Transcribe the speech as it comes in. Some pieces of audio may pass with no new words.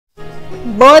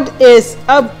What is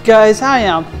up, guys? I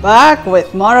am back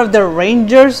with more of the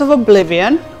Rangers of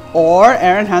Oblivion, or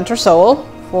Errant Hunter Soul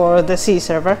for the C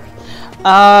server.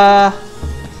 I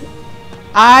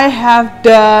have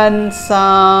done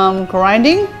some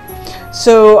grinding,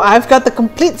 so I've got the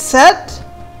complete set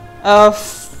of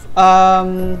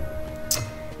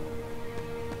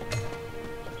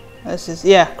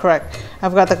correct.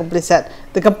 I've got the complete set.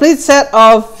 The complete set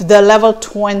of the level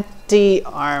 20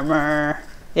 armor.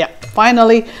 Yeah,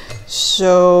 finally.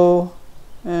 So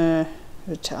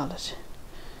brutality.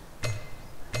 I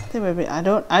think maybe I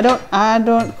don't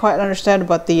quite understand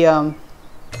about the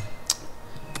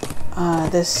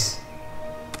this.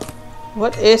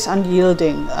 What is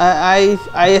unyielding? I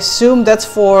assume that's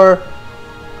for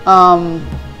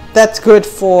that's good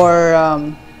for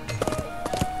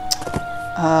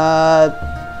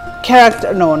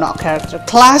character. No, not character.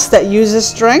 Class that uses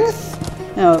strength.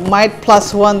 You know, might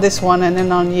 +1 this one, and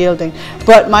then unyielding.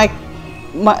 But my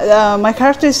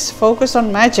character is focused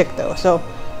on magic though, so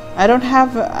I don't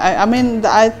have. I mean,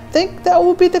 I think that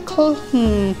would be the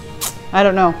I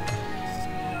don't know.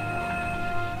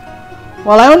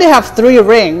 Well, I only have 3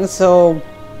 rings, so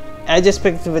I just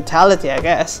picked the vitality, I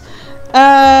guess.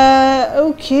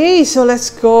 Okay, so let's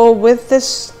go with the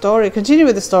story. Continue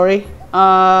with the story.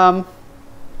 What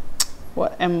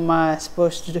am I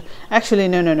supposed to do? Actually,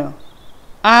 no.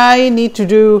 I need to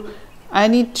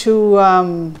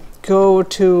go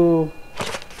to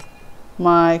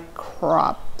my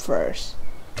crop first.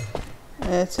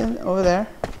 It's in over there.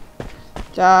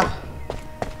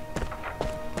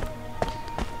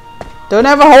 Don't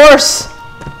have a horse.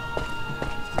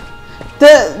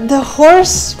 The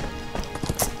horse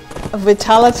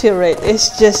vitality rate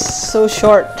is just so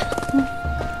short.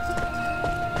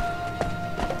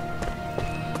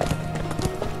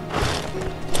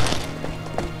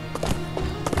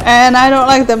 And I don't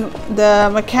like the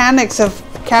mechanics of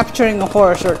capturing a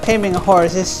horse or taming a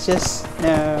horse. It's just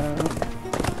no.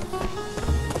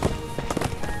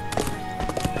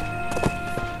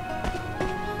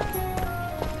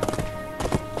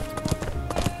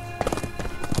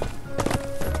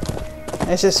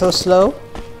 It's just so slow.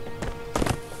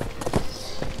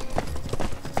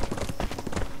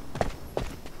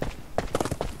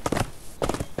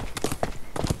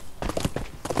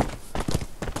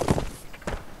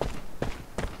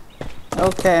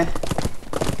 Okay.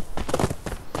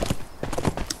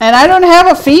 And I don't have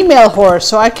a female horse,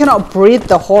 so I cannot breed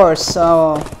the horse,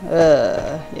 so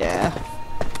yeah.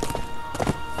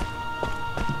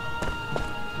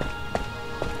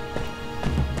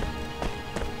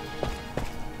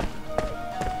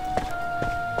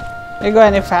 It go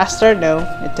any faster? No,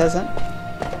 it doesn't.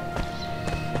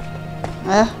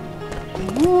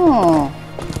 Oh,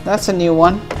 that's a new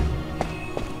one.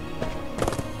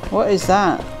 What is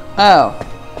that? Oh,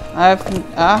 I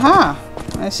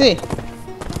see.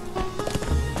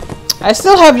 I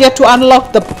still have yet to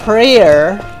unlock the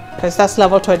prayer, because that's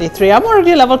level 23. I'm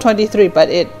already level 23, but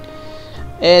it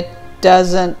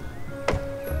doesn't.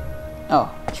 Oh,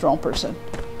 it's wrong person.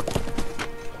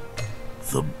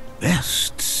 The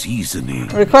best seasoning.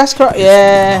 Request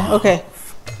yeah, okay.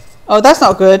 Oh, that's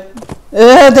not good.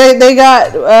 They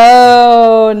got,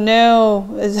 oh no.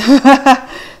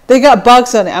 They got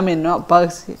bugs on it. I mean, not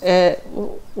bugs.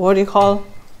 What do you call?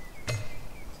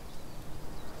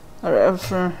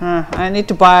 I need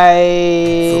to buy.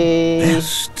 The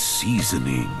best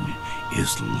seasoning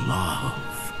is love.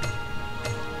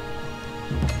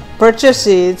 Purchase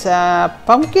seeds.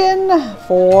 Pumpkin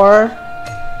for.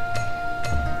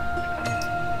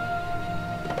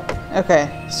 Okay,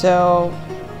 so.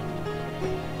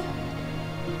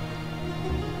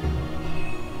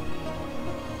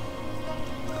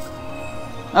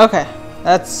 Okay,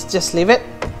 let's just leave it,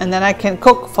 and then I can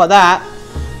cook for that.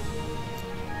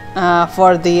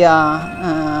 For the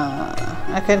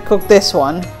I can cook this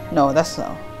one. No, that's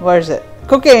no. Where is it?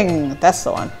 Cooking. That's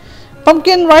the one.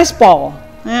 Pumpkin rice ball.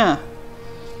 Yeah,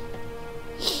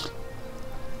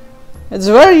 it's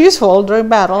very useful during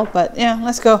battle. But yeah,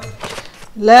 let's go.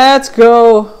 Let's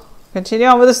go. Continue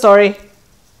on with the story.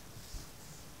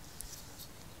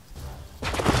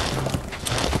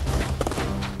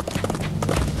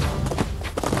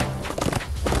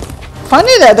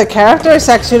 Funny that the characters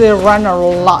actually run a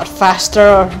lot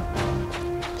faster.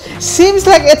 Seems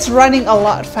like it's running a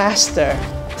lot faster.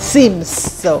 Seems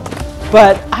so.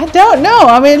 But I don't know.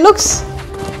 I mean, it looks...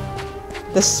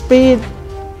 The speed...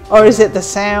 Or is it the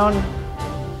sound?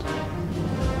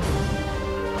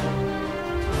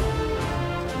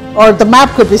 Or the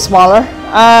map could be smaller.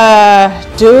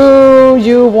 Do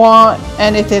you want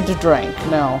anything to drink?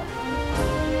 No.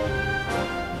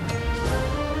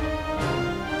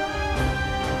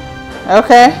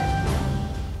 Okay.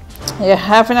 You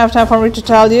have enough time for me to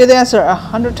tell you the answer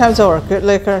 100 times over. Good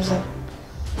luck, Carson.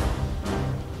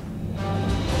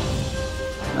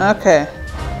 Okay.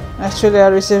 Actually, I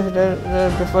received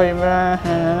it before you.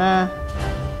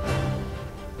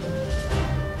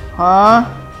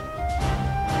 Huh?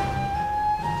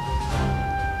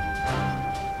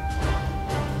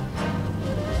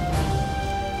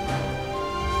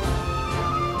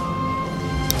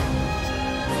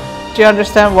 Do you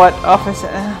understand what office?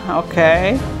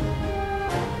 Okay.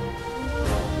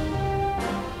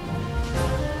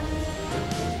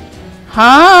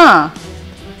 Huh?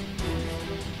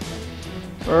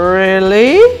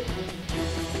 Really?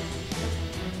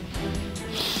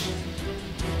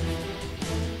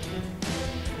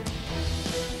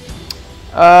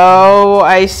 Oh,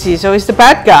 I see. So he's the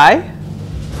bad guy?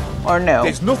 Or no?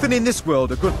 There's nothing in this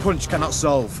world a good punch cannot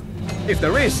solve. If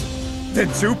there is,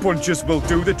 then 2 punches will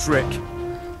do the trick.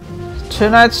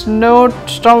 Tonight's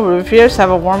snowstorm appears have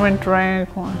a warming drink.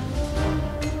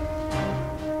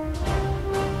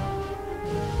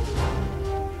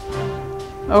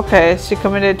 Okay, she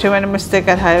committed too many mistakes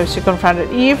at home. She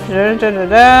confronted Eve. Da, da, da,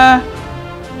 da.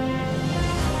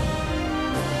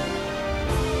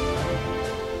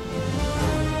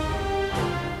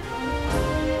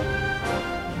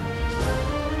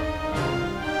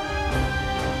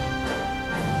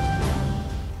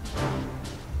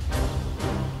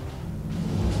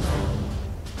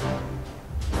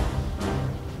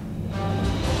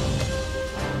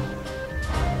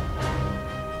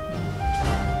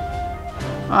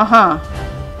 Uh-huh.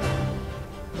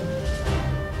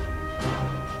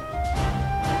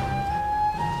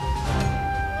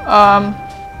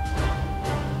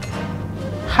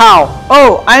 How?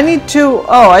 Oh, I need to.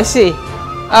 Oh, I see.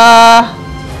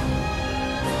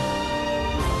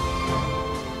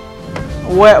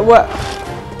 What?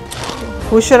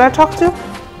 Who should I talk to?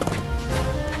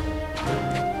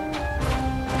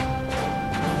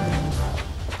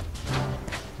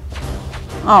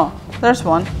 Oh, there's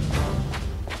one.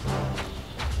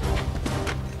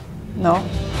 No.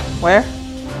 Where?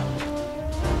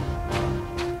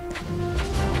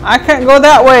 I can't go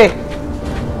that way.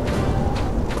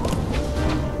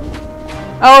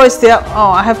 Oh, it's the up.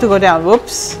 Oh, I have to go down.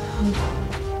 Whoops.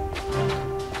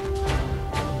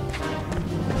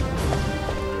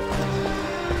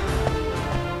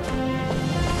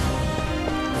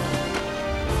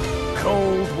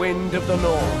 Cold wind of the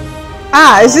north.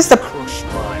 Ah, is this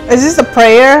the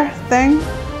prayer thing?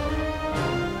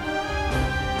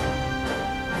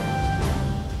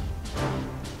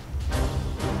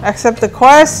 Accept the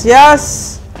quest,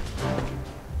 yes.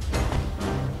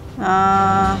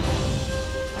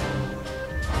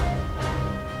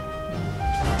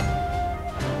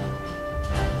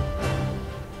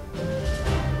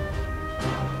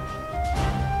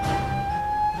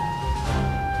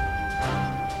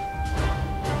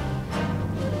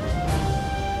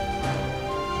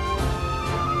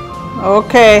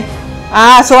 Okay.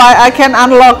 So I can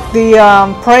unlock the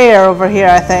prayer over here.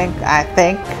 I think.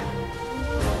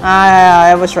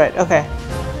 I was right. Okay.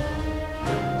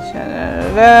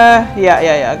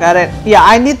 Yeah, got it. Yeah,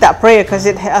 I need that prayer because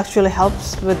it actually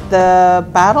helps with the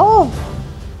battle.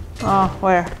 Oh,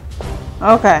 where?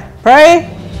 Okay, pray.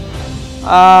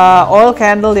 Oil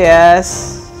candle,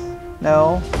 yes.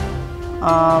 No.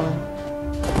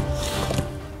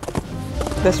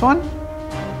 This one.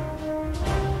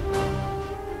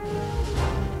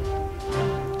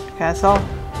 Cancel.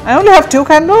 I only have 2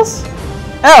 candles.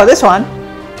 Oh, this one.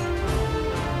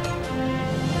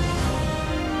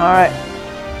 All right.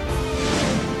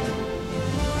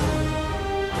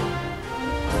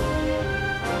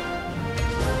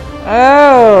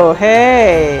 Oh,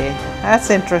 hey. That's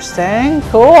interesting.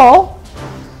 Cool.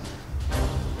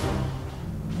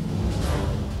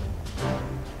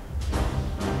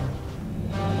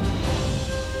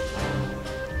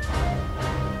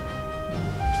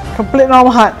 Complete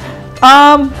normal hunt.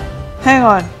 Hang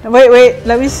on. Wait.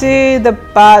 Let me see the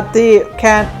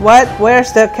what?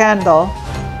 Where's the candle?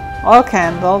 Oil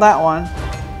candle, that one.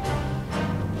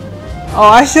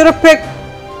 Oh, I should have picked.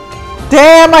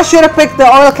 Damn, I should have picked the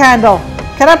oil candle.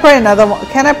 Can I pray another one?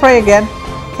 Can I pray again?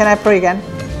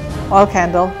 Oil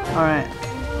candle. All right.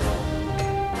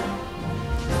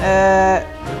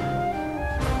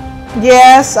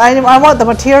 Yes, I want the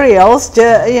materials.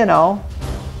 You know.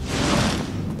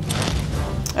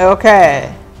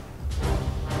 Okay.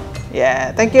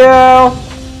 Yeah, thank you.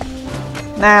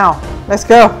 Now, let's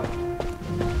go.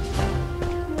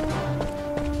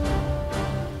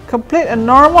 Complete a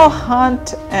normal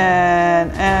hunt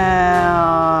and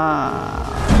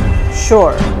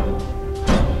sure.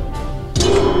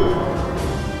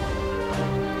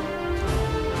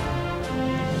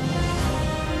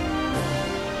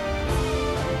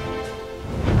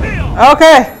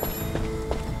 Okay.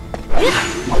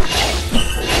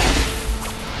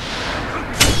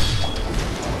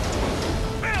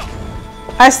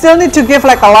 I still need to give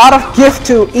like a lot of gift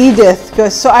to Edith,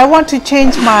 because so I want to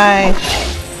change my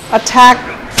attack.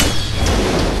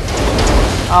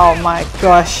 Oh my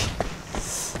gosh.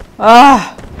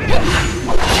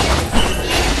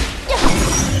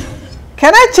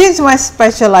 Can I change my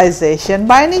specialization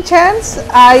by any chance?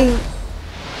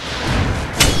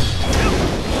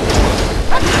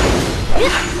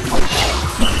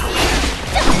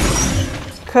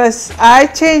 Because I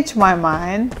changed my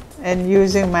mind and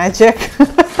using magic.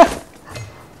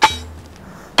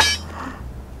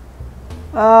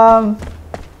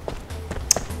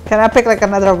 Can I pick like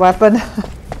another weapon?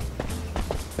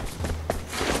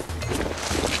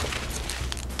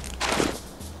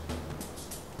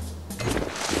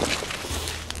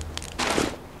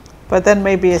 But then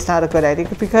maybe it's not a good idea,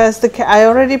 because I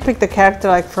already picked the character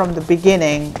like from the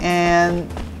beginning, and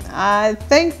I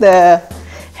think the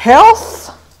health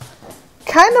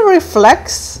kind of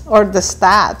reflects, or the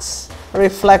stats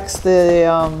reflects the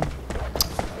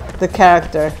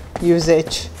character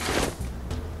usage.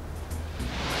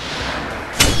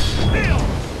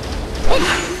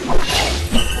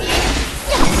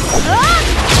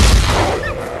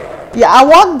 Yeah, I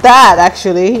want that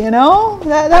actually, you know?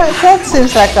 That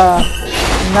seems like a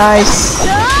nice,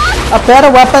 a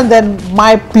better weapon than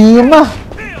my beam.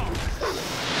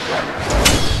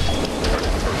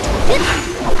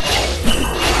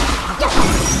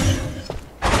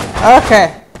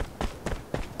 Okay.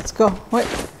 Let's go. Wait.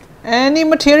 Any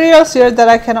materials here that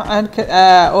I cannot...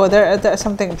 oh, there's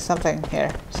something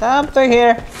here. Something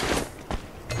here.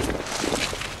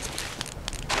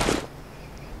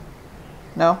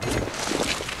 No.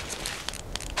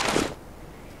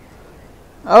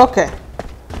 Okay.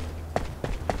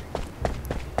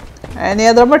 Any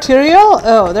other material?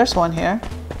 Oh, there's one here.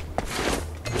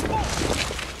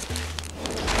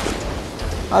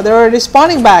 Oh, they're already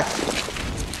spawning back.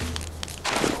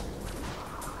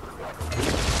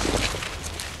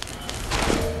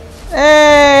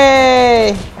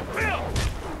 Hey!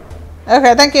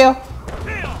 Okay, thank you.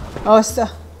 Oh,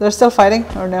 they're still fighting,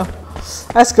 or no?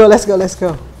 Let's go, let's go, let's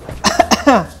go.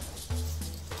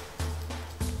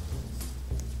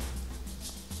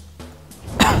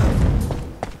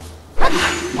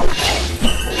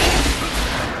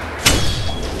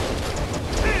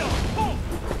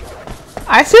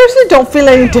 I seriously don't feel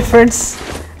any difference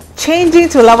changing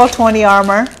to level 20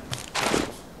 armor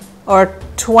or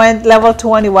level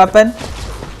 20 weapon.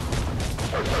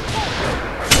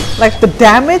 Like the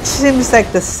damage seems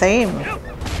like the same.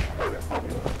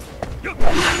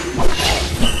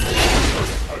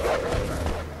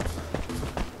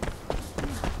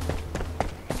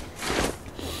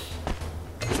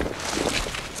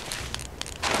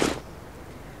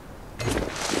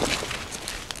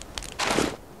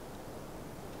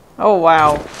 Oh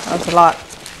wow, that's a lot.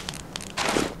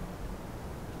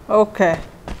 Okay.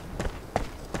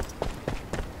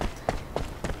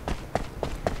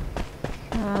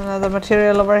 Another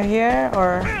material over here,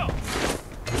 or...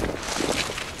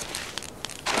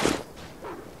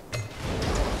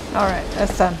 Alright,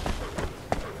 that's done.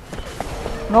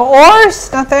 No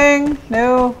ores? Nothing?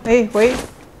 No. Hey, wait.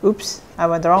 Oops, I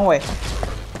went the wrong way.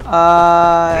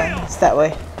 It's that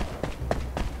way.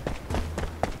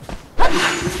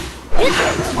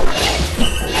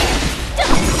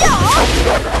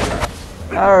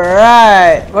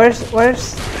 Alright, where's...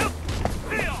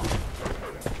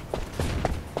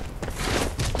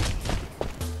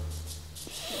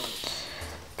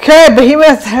 Okay,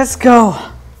 Behemoth, let's go.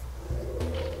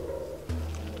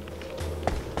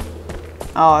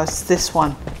 Oh, it's this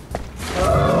one.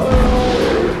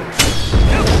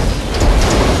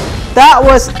 That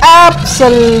was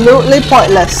absolutely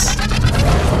pointless.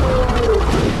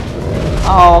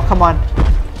 Oh, come on.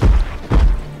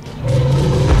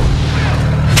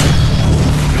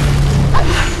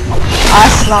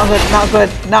 That's not good, not good,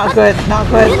 not good, not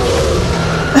good.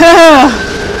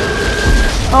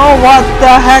 Oh, what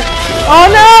the heck? Oh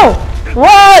no!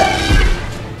 What?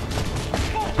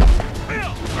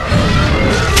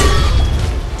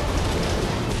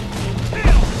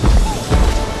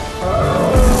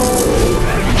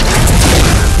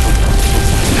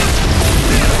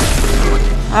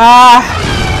 Ah.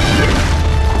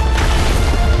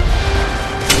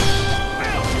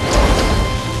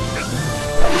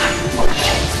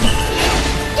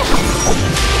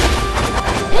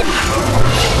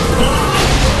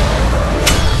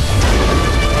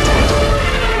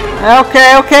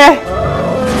 Okay, okay.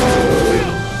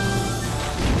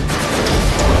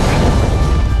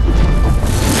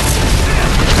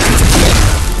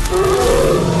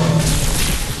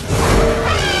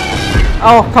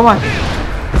 Oh, come on.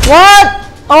 What?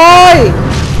 Oi!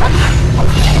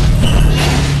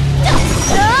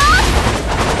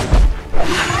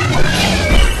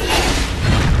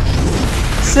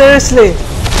 Seriously.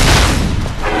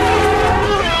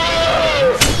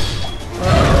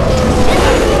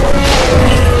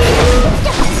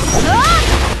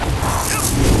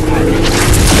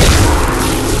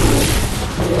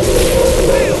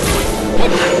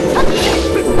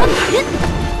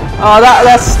 Oh,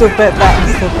 that's stupid.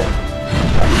 That's stupid.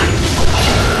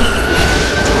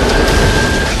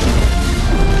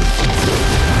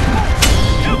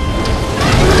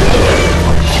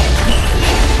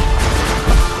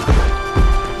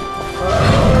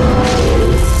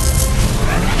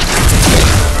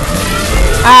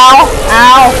 Ow!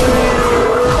 Ow!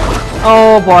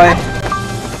 Oh boy.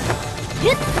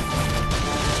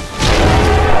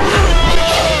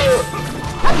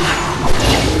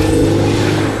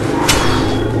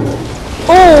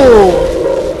 Oh!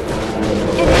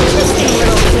 An interesting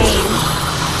little game.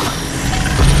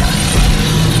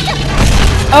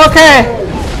 Okay.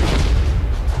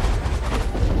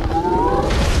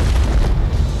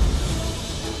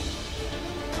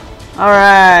 All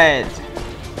right.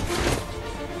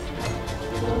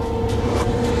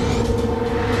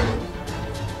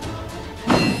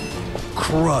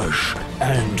 Crush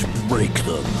and break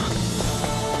them.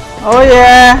 Oh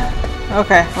yeah.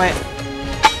 Okay, wait.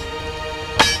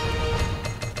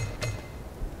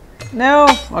 No?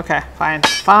 Okay, fine.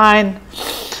 Fine.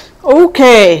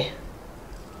 Okay.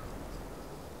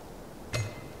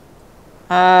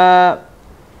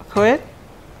 Quit?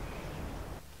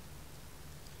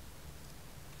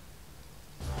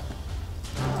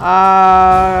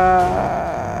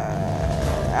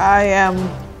 I am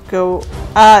go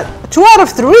 2 out of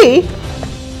 3?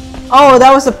 Oh,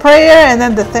 that was the prayer and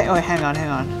then the thing. Oh, hang on.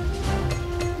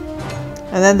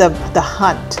 And then the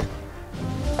hunt.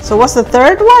 So what's the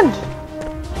third one?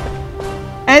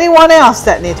 Anyone else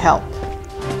that need help?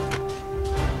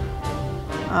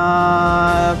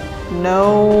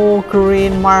 No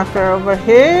green marker over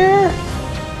here.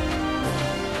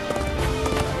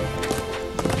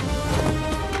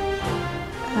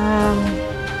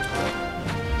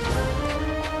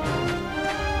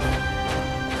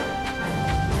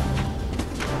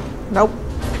 Nope.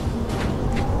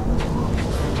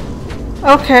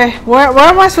 Okay, where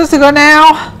am I supposed to go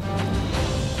now?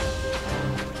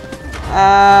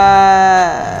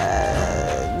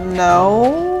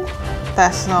 No,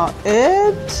 that's not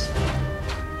it.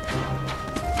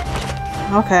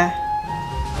 Okay.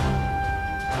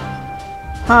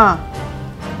 Huh.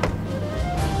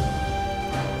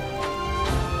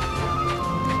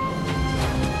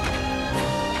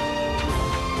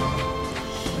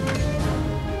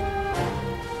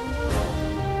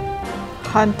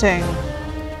 Hunting.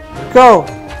 Go.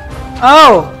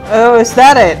 Oh, is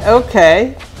that it?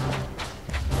 Okay.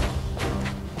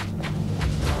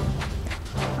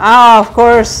 Ah, of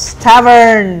course,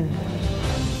 tavern.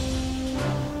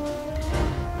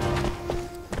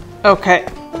 Okay.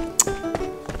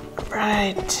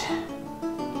 Right.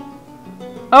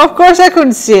 Oh, of course I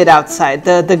couldn't see it outside.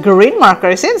 The green marker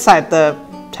is inside the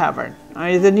tavern. Are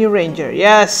you the new ranger?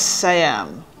 Yes, I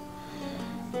am.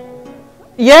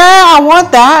 Yeah, I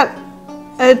want that.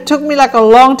 It took me like a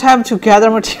long time to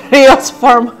gather materials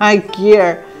for my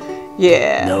gear.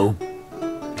 Yeah. No.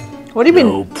 What do you mean?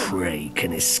 No prey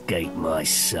can escape my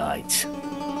sight.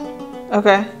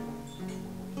 Okay.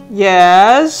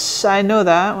 Yes, I know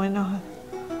that. We know.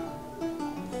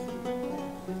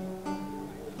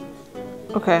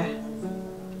 Okay.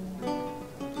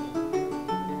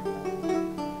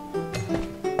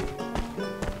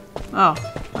 Oh,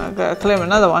 I gotta claim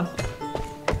another one.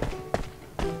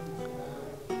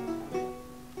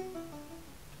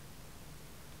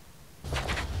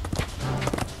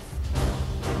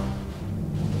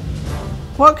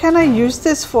 What can I use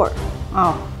this for?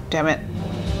 Oh, damn it.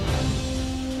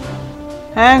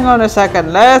 Hang on a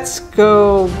second. Let's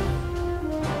go.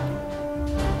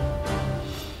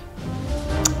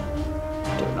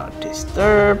 Do not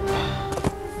disturb.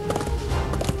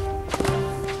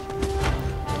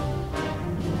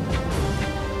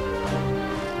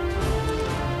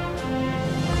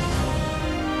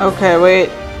 Okay, wait.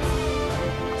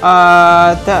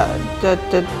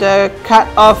 The cut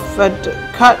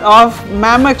off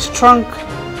mammoth trunk.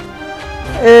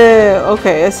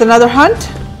 Okay, it's another hunt.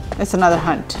 It's another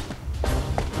hunt.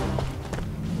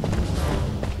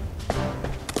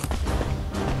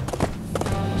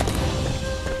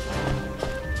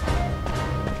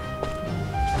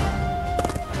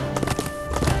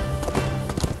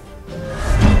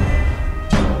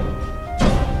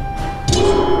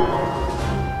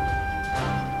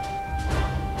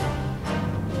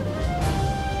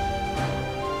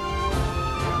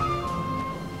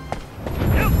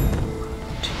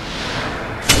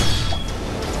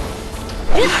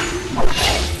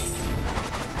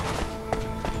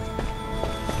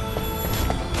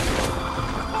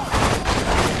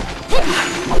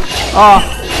 Oh,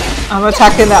 I'm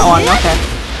attacking that one. Okay.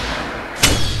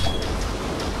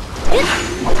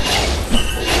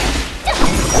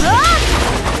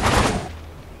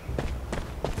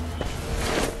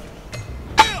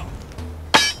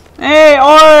 Hey,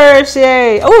 ores!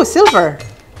 Yay! Oh, silver!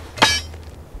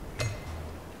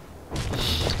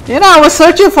 You know, I was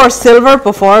searching for silver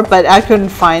before, but I couldn't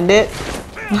find it.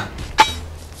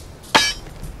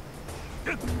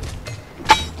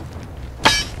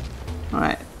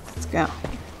 Alright, let's go.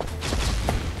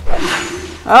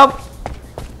 Oh!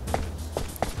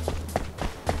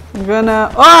 I'm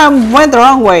gonna... Oh, I went the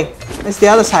wrong way. It's the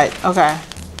other side. Okay.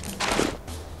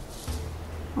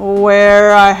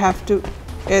 Where I have to...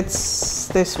 It's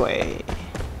this way.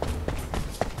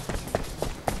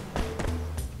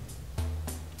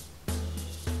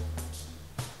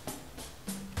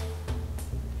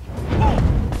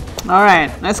 All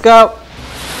right, let's go.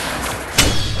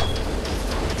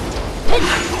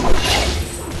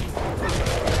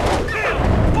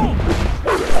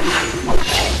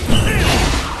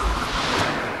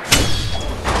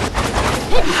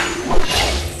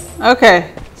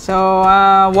 Okay. So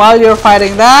while you're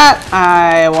fighting that,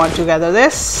 I want to gather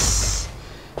this.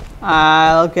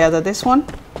 I'll gather this one.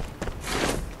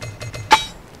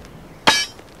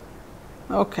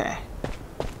 Okay.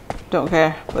 Don't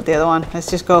care about the other one. Let's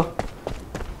just go.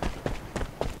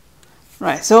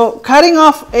 Right. So cutting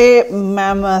off a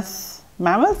mammoth's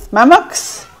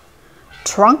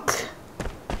trunk.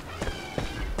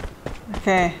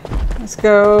 Okay. Let's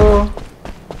go.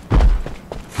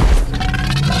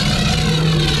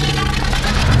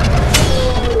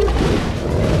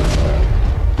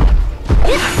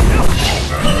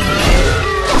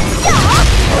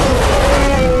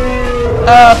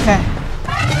 Okay.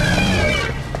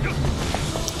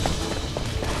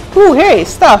 Ooh, hey,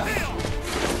 stuff.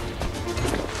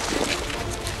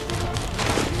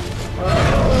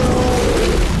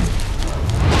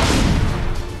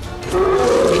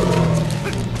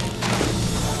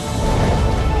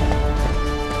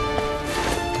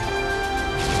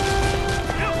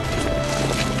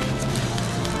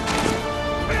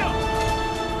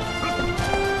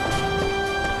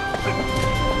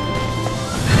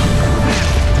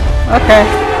 Okay.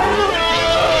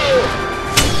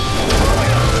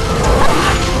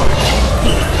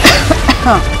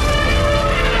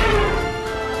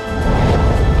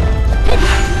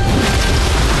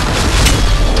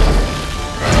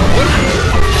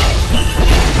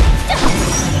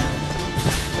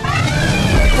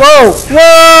 Whoa!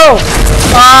 Whoa!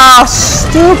 Ah,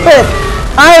 stupid!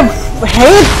 I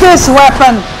hate this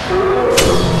weapon!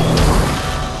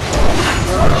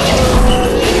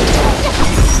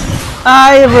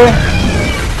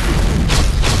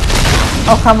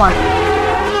 Oh, come on.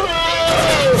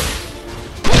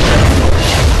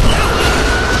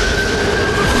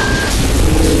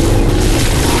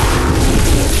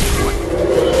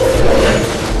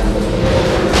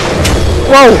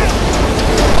 Whoa!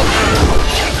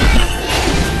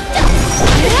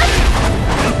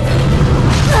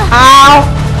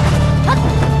 Ow!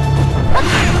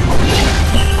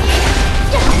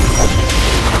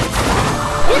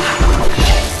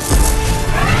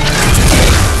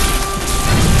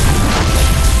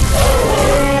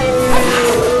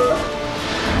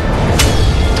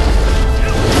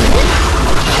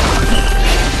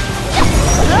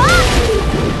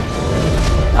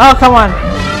 Oh, come on.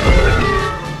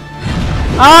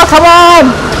 Oh, come on!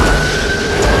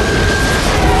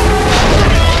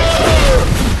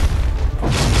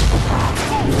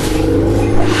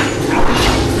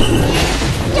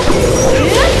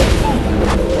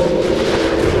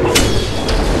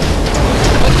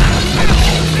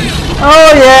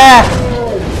 Oh, yeah!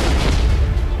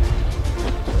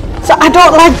 So I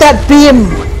don't like that beam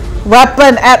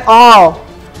weapon at all.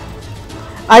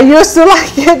 I used to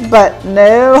like it, but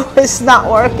no, it's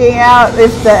not working out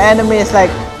if the enemy is like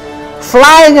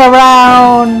flying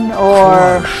around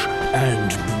or... Crush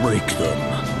and break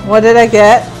them. What did I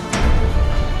get?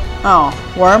 Oh,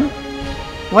 worm?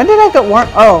 When did I get worm?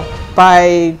 Oh,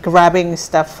 by grabbing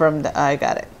stuff from the... I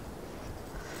got it.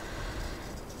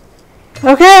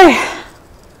 Okay.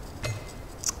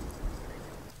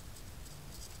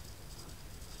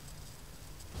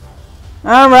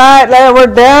 Alright, we're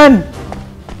done.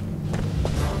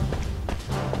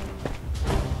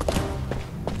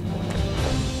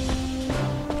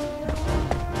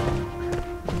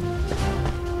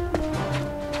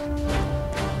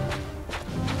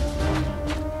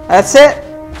 That's it.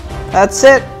 That's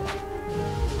it.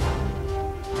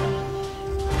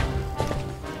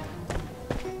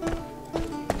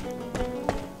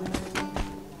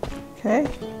 Okay.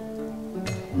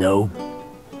 No.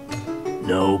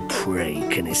 No prey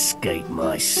can escape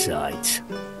my sight.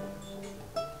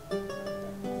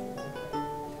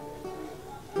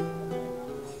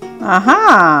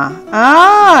 Aha!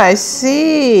 Ah, I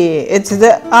see. It's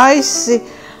the icy.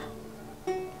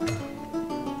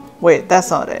 Wait,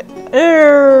 that's not it.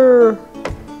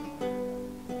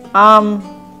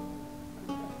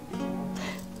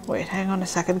 Wait, hang on a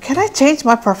second. Can I change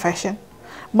my profession?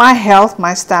 My health,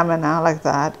 my stamina, like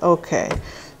that. Okay.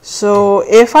 So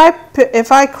if I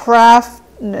craft,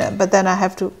 but then I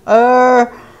have to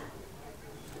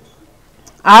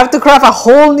craft a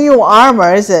whole new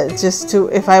armor, is it? Just to,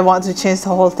 if I want to change the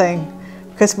whole thing,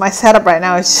 because my setup right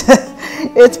now is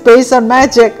it's based on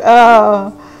magic.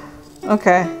 Oh,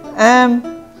 okay.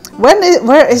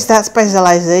 Where is that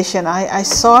specialization? I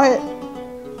saw it.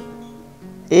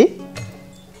 Eh?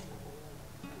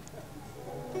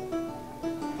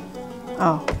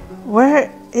 Oh,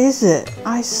 where is it?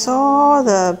 I saw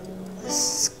the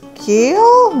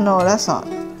skill. No, that's not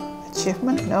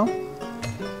achievement. No.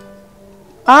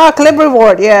 Ah, claim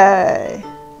reward, yay!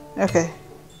 Okay.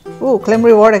 Ooh, claim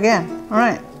reward again.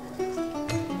 Alright.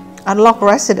 Unlock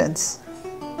residence.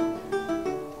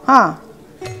 Huh.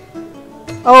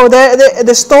 Oh,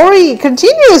 the story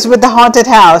continues with the haunted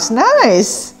house.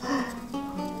 Nice.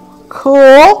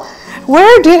 Cool.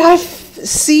 Where did I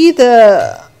see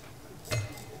the...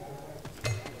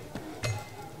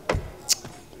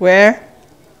 Where?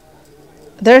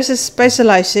 There's a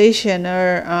specialization,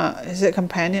 or is it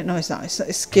companion? No, it's not. It's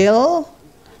a skill.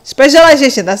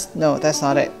 Specialization. That's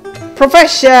not it.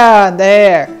 Profession.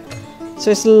 There. So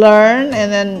it's learn,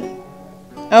 and then.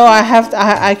 Oh,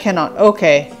 I cannot.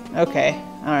 Okay. Okay.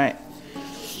 All right.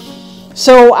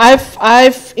 So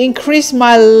I've increased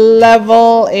my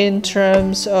level in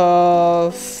terms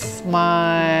of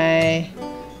my.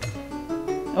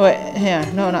 Wait. Here.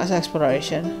 No, not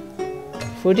exploration.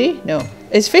 Foodie? No.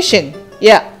 It's fishing.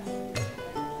 Yeah.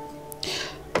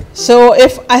 So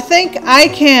if I think I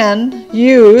can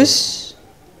use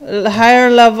higher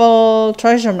level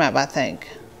treasure map, I think.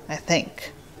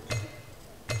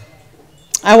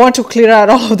 I want to clear out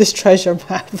all of this treasure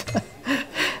map.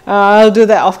 I'll do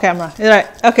that off camera. Alright.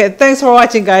 Okay, thanks for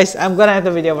watching, guys. I'm gonna end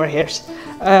the video over here.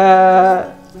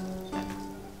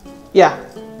 Yeah,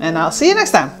 and I'll see you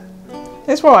next time.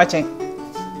 Thanks for watching.